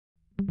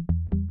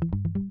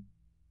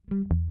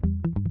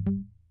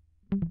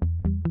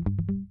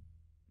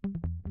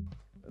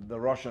the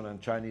Russian and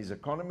Chinese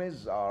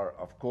economies are,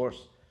 of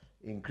course,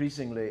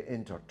 increasingly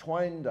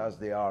intertwined as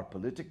they are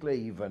politically,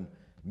 even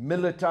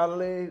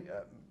militarily,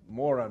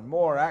 more and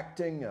more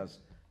acting as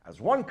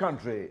one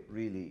country,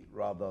 really,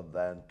 rather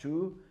than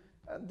two.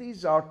 And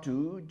these are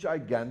two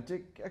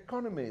gigantic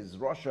economies.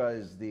 Russia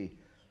is the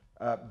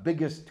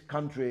biggest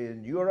country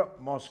in Europe.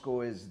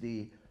 Moscow is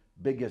the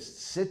biggest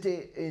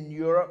city in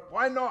Europe.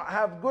 Why not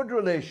have good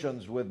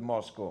relations with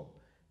Moscow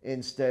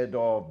instead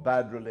of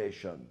bad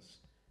relations?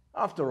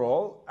 After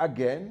all,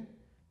 again,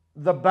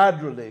 the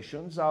bad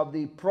relations are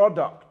the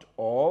product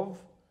of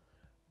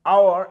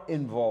our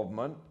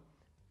involvement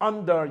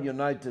under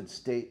United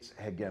States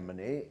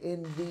hegemony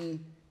in the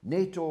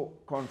NATO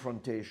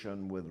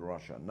confrontation with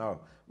Russia. Now,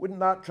 wouldn't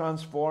that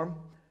transform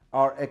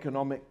our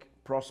economic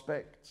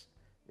prospects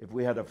if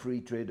we had a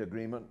free trade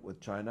agreement with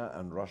China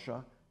and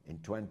Russia in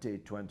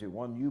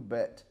 2021? You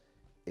bet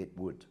it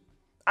would.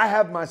 I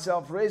have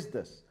myself raised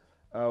this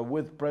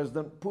with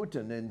President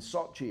Putin in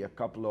Sochi a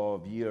couple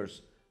of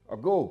years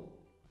ago.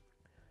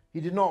 He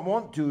did not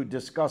want to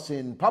discuss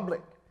in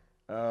public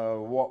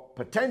what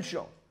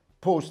potential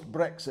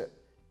post-Brexit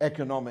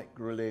economic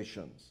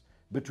relations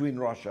between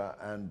Russia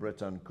and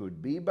Britain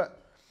could be,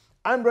 but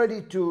I'm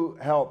ready to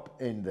help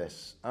in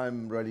this.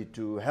 I'm ready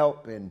to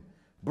help in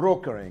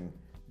brokering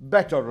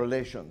better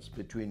relations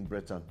between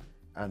Britain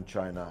and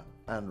China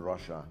and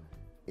Russia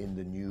in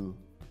the new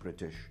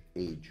British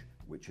age,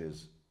 which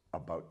is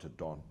about to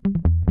dawn.